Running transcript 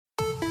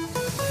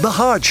The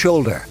Hard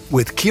Shoulder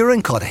with Kieran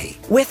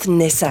with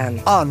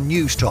Nissan on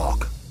News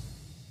Talk.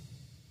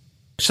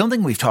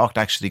 Something we've talked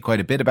actually quite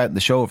a bit about in the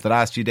show over the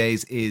last few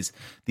days is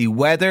the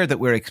weather that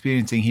we're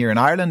experiencing here in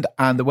Ireland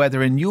and the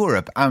weather in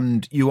Europe.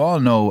 And you all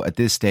know at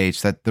this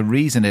stage that the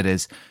reason it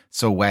is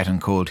so wet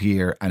and cold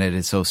here and it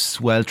is so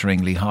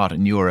swelteringly hot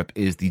in Europe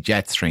is the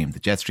jet stream.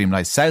 The jet stream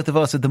lies south of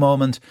us at the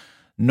moment,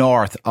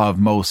 north of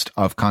most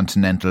of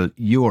continental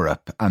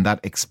Europe. And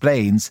that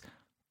explains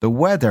the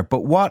weather.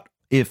 But what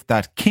if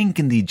that kink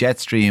in the jet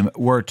stream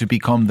were to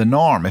become the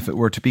norm, if it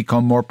were to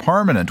become more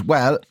permanent?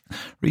 Well,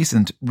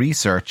 recent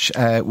research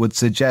would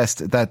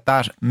suggest that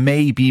that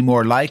may be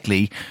more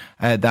likely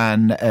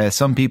than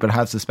some people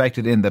have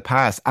suspected in the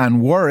past.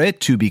 And were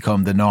it to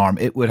become the norm,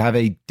 it would have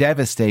a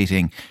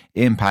devastating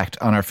impact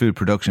on our food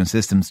production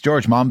systems.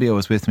 George Monbiot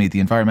is with me,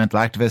 the environmental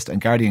activist and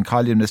Guardian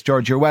Columnist.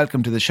 George, you're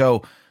welcome to the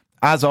show.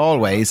 As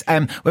always,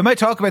 we might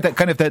talk about that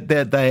kind of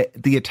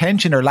the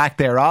attention or lack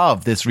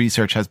thereof this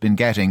research has been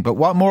getting, but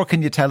what more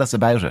can you tell us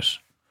about it?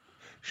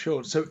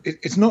 Sure. So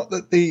it's not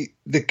that the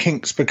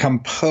kinks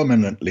become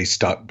permanently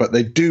stuck, but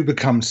they do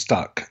become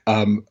stuck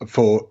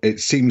for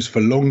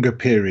longer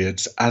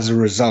periods as a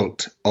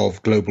result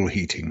of global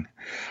heating.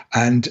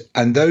 And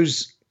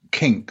those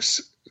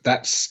kinks,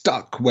 that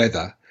stuck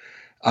weather,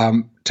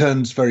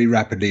 turns very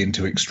rapidly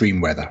into extreme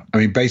weather. I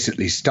mean,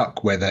 basically,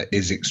 stuck weather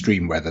is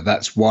extreme weather.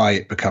 That's why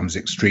it becomes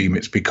extreme.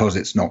 It's because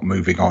it's not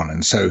moving on.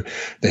 And so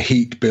the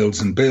heat builds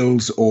and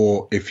builds,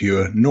 or if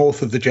you're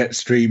north of the jet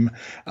stream,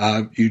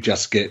 you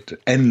just get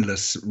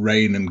endless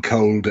rain and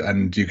cold,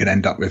 and you can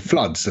end up with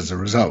floods as a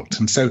result.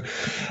 And so,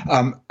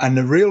 and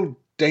the real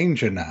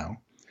danger now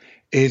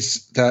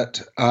is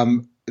that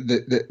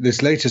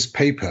this latest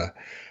paper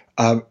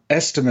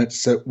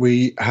estimates that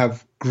we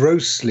have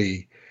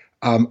grossly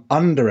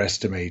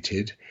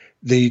underestimated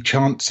the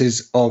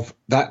chances of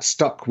that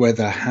stuck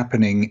weather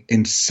happening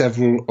in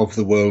several of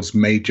the world's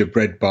major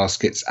bread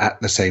baskets at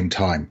the same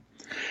time.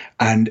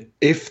 And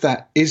if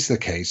that is the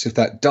case, if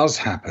that does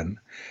happen,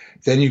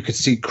 then you could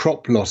see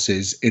crop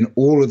losses in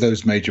all of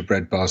those major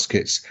bread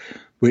baskets,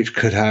 which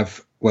could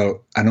have,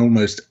 well, an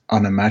almost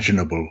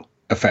unimaginable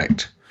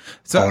effect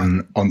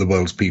on the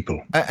world's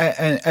people.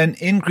 An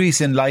increase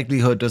in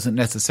likelihood doesn't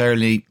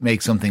necessarily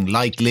make something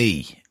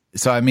likely.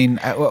 So, I mean,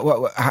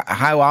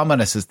 how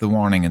ominous is the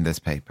warning in this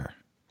paper?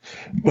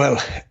 Well,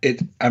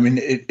 it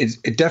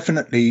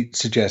definitely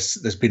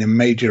suggests there's been a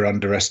major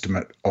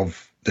underestimate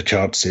of the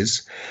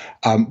chances.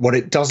 What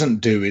it doesn't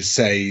do is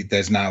say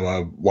there's now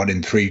a 1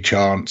 in 3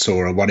 chance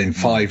or a 1 in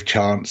 5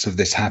 chance of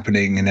this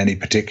happening in any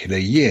particular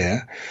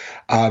year.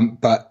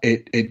 But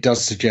it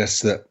does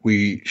suggest that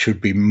we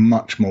should be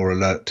much more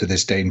alert to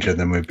this danger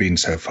than we've been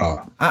so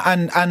far.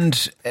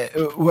 And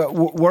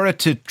were it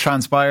to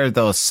transpire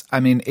thus, I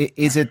mean,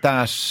 is it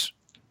that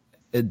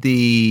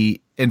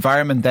the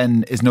environment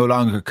then is no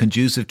longer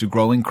conducive to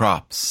growing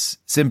crops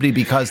simply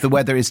because the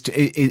weather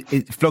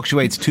it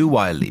fluctuates too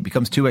wildly,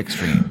 becomes too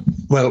extreme?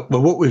 Well,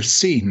 what we've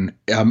seen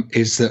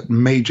is that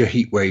major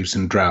heat waves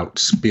and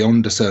droughts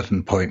beyond a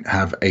certain point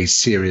have a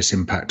serious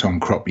impact on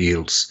crop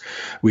yields.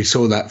 We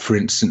saw that, for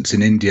instance,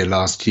 in India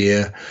last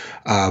year.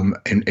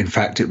 In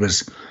fact, it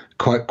was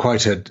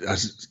quite a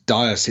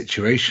dire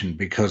situation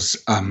because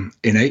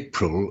in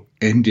April,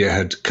 India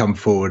had come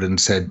forward and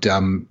said,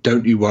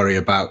 don't you worry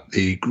about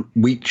the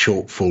wheat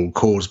shortfall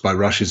caused by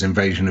Russia's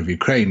invasion of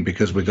Ukraine,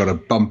 because we've got a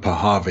bumper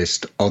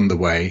harvest on the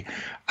way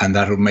and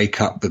that'll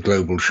make up the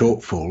global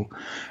shortfall.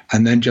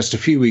 And then just a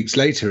few weeks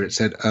later, it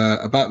said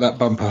about that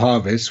bumper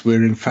harvest,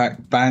 we're in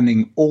fact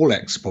banning all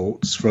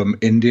exports from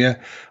India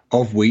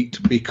of wheat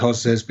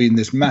because there's been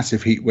this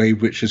massive heat wave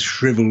which has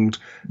shriveled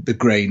the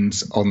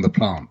grains on the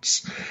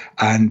plants.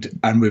 And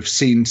we've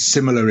seen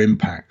similar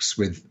impacts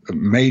with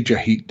major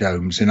heat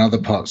domes in other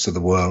parts of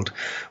the world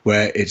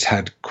where it's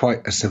had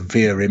quite a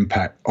severe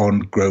impact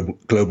on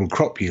global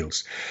crop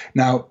yields.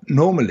 Now,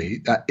 normally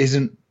that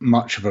isn't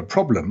much of a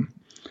problem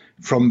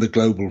from the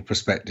global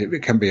perspective.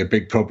 It can be a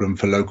big problem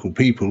for local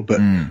people,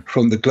 but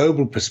from the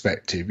global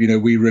perspective,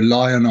 we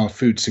rely on our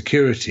food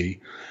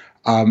security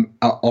on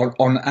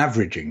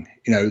averaging.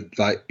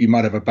 Like you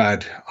might have a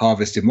bad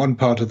harvest in one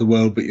part of the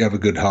world, but you have a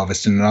good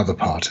harvest in another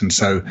part. And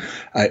so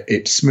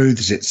it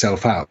smooths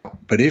itself out.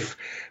 But if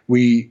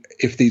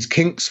these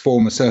kinks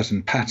form a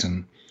certain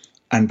pattern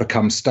and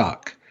become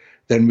stuck,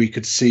 then we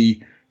could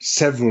see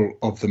several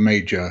of the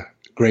major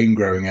grain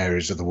growing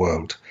areas of the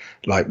world,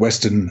 like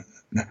Western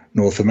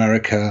North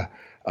America,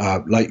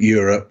 like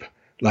Europe,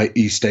 like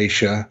East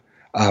Asia,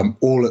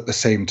 all at the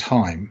same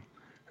time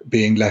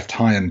being left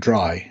high and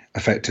dry,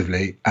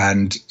 effectively,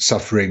 and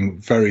suffering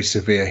very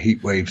severe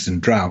heat waves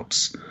and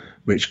droughts,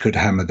 which could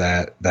hammer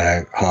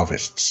their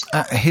harvests.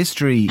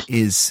 History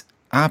is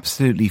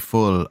absolutely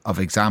full of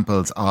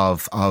examples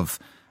of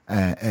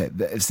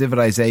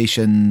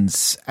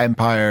civilizations,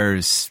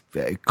 empires,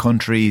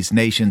 countries,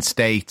 nation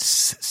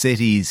states,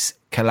 cities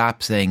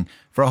collapsing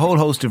for a whole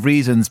host of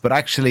reasons. But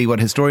actually what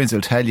historians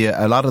will tell you,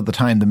 a lot of the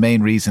time, the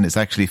main reason is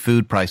actually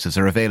food prices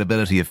or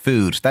availability of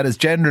food. That is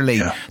generally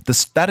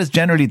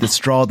the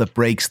straw that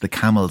breaks the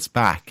camel's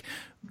back.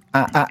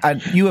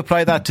 And you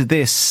apply that to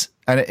this,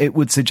 and it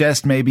would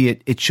suggest maybe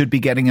it should be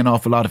getting an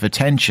awful lot of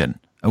attention,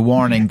 a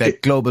warning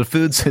that global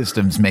food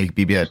systems may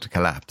be about to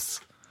collapse.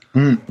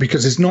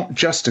 Because it's not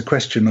just a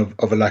question of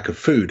a lack of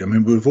food. I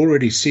mean, we've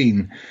already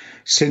seen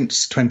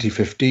since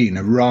 2015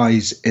 a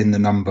rise in the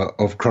number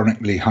of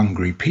chronically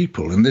hungry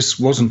people. And this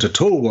wasn't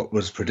at all what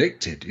was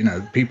predicted. You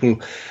know,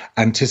 people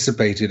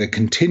anticipated a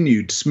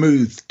continued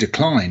smooth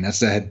decline, as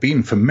there had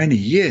been for many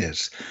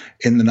years,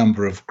 in the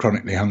number of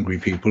chronically hungry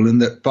people, and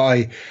that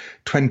by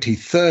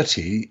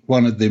 2030,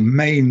 one of the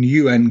main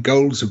UN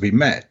goals would be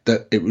met,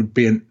 that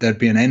there'd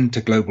be an end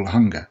to global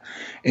hunger.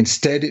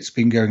 Instead, it's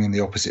been going in the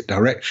opposite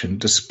direction,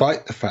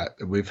 despite the fact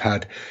that we've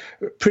had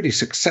pretty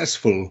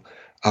successful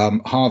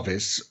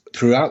harvests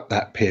throughout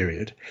that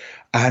period.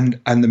 And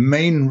the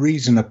main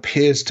reason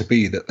appears to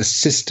be that the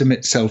system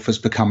itself has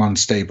become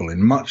unstable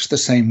in much the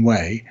same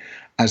way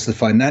as the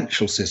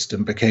financial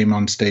system became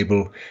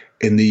unstable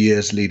in the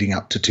years leading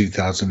up to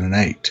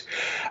 2008.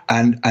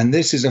 And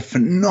this is a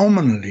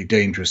phenomenally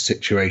dangerous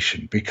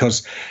situation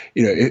because,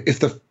 you know,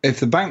 if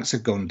the banks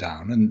had gone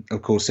down, and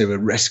of course they were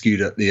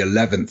rescued at the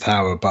 11th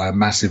hour by a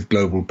massive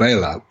global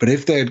bailout, but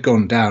if they had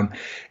gone down,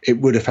 it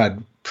would have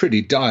had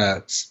pretty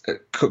dire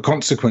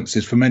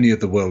consequences for many of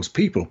the world's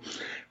people.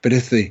 But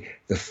if the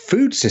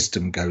food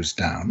system goes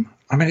down,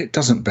 I mean, it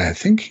doesn't bear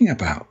thinking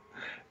about.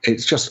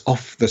 It's just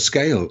off the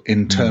scale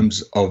in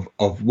terms of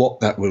what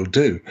that will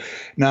do.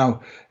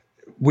 Now,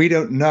 we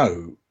don't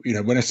know, you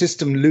know, when a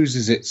system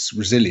loses its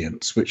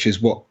resilience, which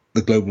is what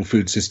the global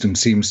food system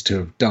seems to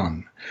have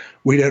done,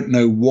 we don't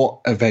know what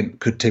event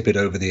could tip it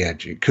over the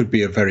edge. It could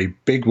be a very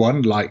big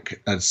one,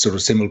 like a sort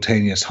of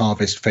simultaneous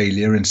harvest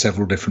failure in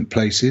several different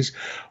places,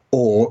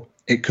 or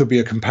it could be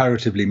a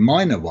comparatively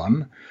minor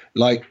one,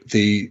 like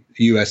the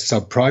US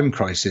subprime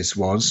crisis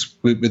was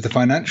with the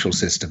financial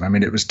system. I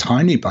mean, it was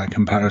tiny by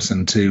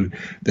comparison to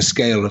the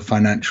scale of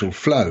financial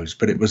flows,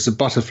 but it was the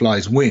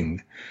butterfly's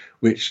wing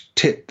which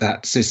tipped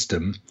that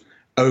system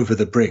over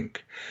the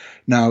brink.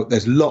 Now,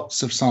 there's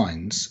lots of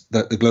signs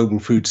that the global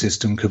food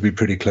system could be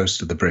pretty close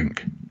to the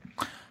brink.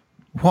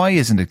 Why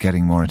isn't it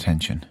getting more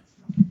attention?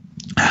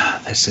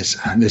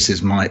 This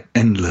is my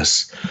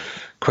endless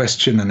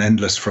question and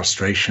endless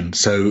frustration.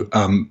 So,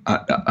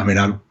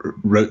 I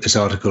wrote this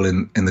article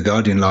in the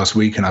Guardian last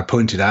week, and I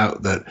pointed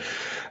out that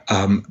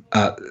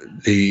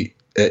the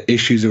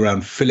issues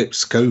around Philip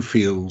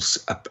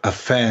Schofield's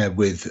affair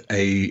with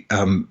a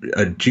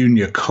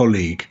junior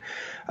colleague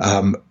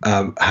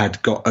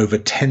had got over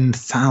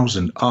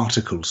 10,000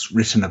 articles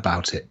written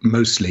about it,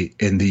 mostly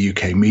in the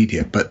UK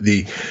media. But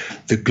the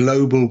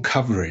global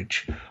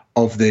coverage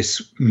of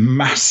this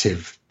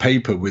massive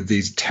paper with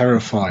these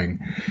terrifying,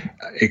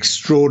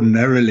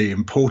 extraordinarily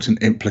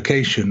important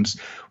implications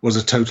was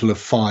a total of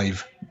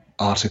 5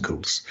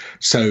 articles.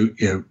 So,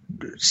 you know,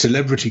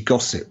 celebrity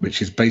gossip,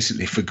 which is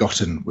basically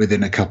forgotten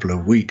within a couple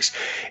of weeks,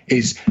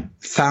 is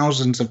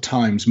thousands of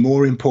times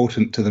more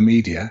important to the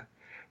media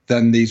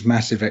than these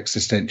massive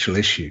existential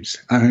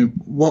issues. I mean,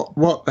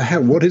 what the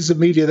hell? What is the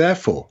media there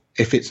for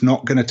if it's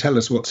not going to tell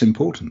us what's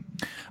important?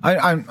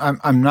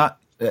 I'm not.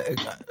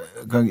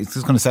 It's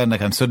just going to sound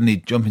like I'm suddenly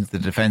jumping to the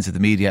defence of the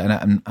media,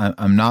 and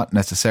I'm not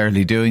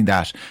necessarily doing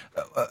that.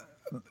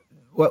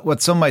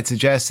 What some might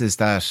suggest is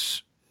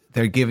that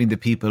they're giving the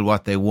people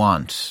what they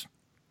want.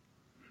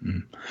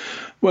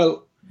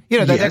 Well, you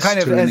know, yes, they're kind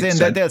of, as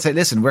in, they'll say,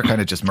 listen, we're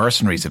kind of just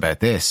mercenaries about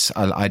this.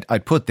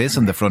 I'd put this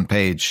on the front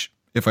page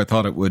if I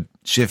thought it would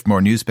shift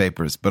more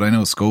newspapers, but I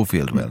know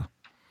Schofield will.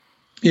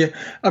 Yeah,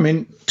 I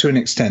mean, to an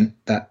extent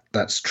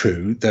that's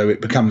true, though it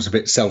becomes a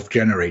bit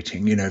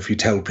self-generating. You know, if you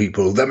tell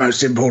people the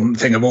most important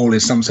thing of all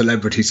is some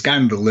celebrity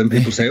scandal, then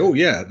people say, oh,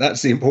 yeah,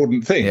 that's the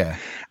important thing. Yeah.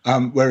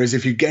 Whereas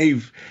if you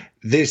gave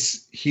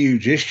this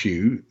huge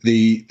issue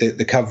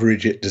the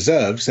coverage it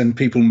deserves, then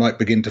people might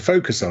begin to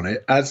focus on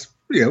it, as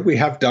you know, we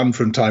have done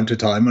from time to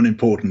time on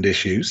important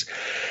issues.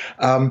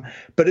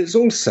 But it's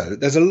also,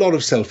 there's a lot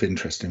of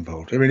self-interest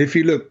involved. I mean, if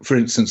you look, for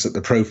instance, at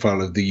the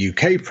profile of the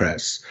UK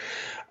press,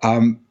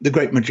 the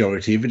great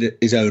majority of it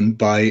is owned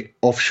by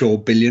offshore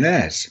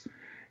billionaires.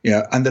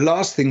 Yeah, and the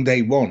last thing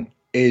they want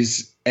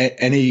is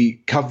any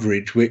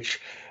coverage which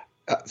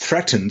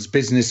threatens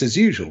business as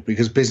usual,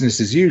 because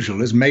business as usual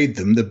has made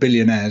them the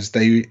billionaires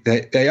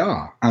they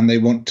are, and they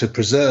want to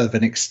preserve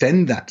and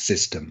extend that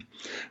system.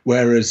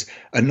 Whereas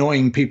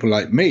annoying people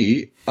like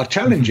me are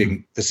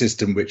challenging the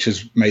system which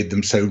has made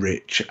them so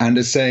rich and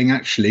are saying,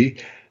 actually,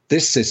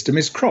 this system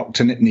is crocked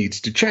and it needs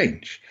to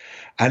change.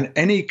 And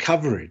any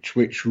coverage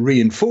which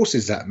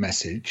reinforces that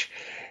message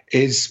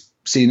is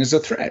seen as a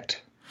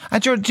threat.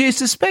 And George, do you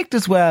suspect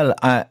as well,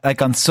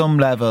 like on some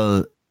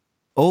level,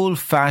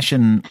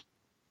 old-fashioned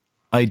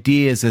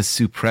ideas of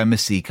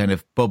supremacy kind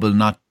of bubble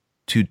not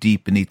too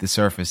deep beneath the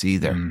surface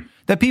either?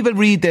 That people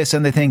read this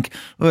and they think,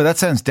 oh, that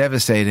sounds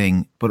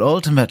devastating, but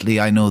ultimately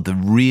I know the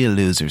real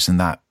losers in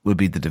that will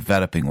be the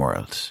developing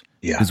world.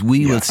 Yeah. Because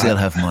we will still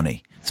have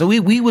money. So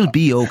we will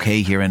be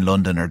okay here in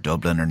London or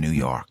Dublin or New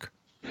York.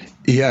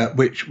 Yeah,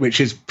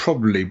 which is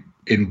probably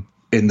in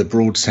in the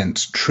broad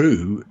sense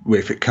true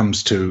if it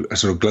comes to a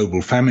sort of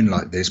global famine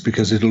like this,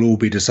 because it'll all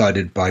be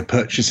decided by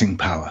purchasing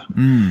power.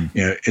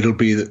 It'll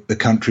be the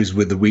countries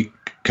with the weak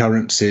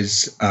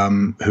currencies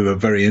who are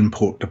very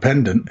import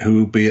dependent who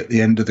will be at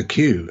the end of the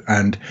queue.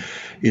 And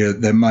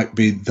there might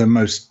be the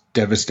most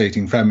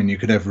devastating famine you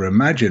could ever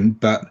imagine,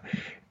 but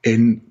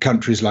in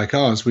countries like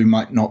ours we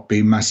might not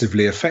be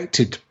massively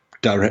affected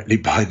directly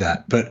by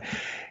that. But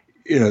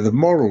the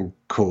moral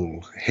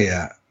call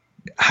here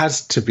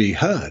has to be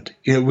heard.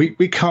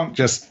 We can't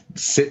just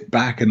sit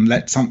back and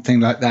let something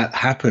like that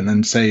happen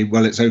and say,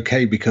 well, it's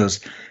okay because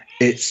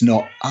it's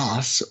not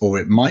us, or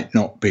it might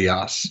not be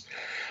us.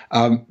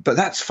 But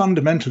that's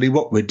fundamentally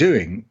what we're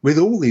doing with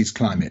all these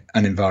climate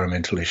and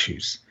environmental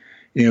issues.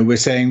 We're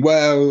saying,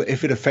 well,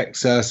 if it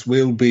affects us,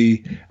 we'll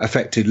be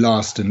affected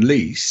last and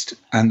least,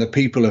 and the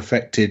people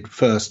affected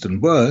first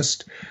and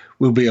worst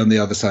will be on the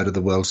other side of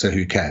the world, so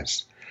who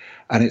cares?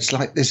 And it's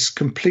like this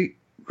complete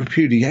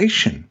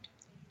repudiation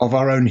of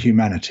our own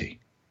humanity.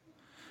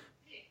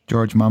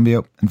 George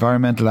Monbiot,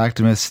 environmental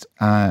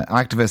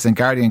activist and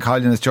Guardian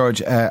Columnist.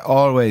 George,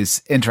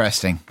 always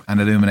interesting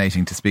and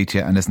illuminating to speak to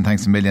you. And listen,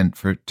 thanks a million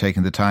for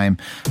taking the time.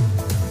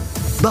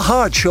 The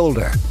Hard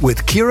Shoulder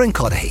with Kieran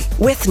Cuddihy.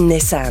 With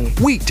Nissan.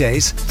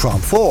 Weekdays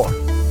from 4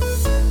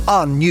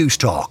 on News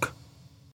Talk.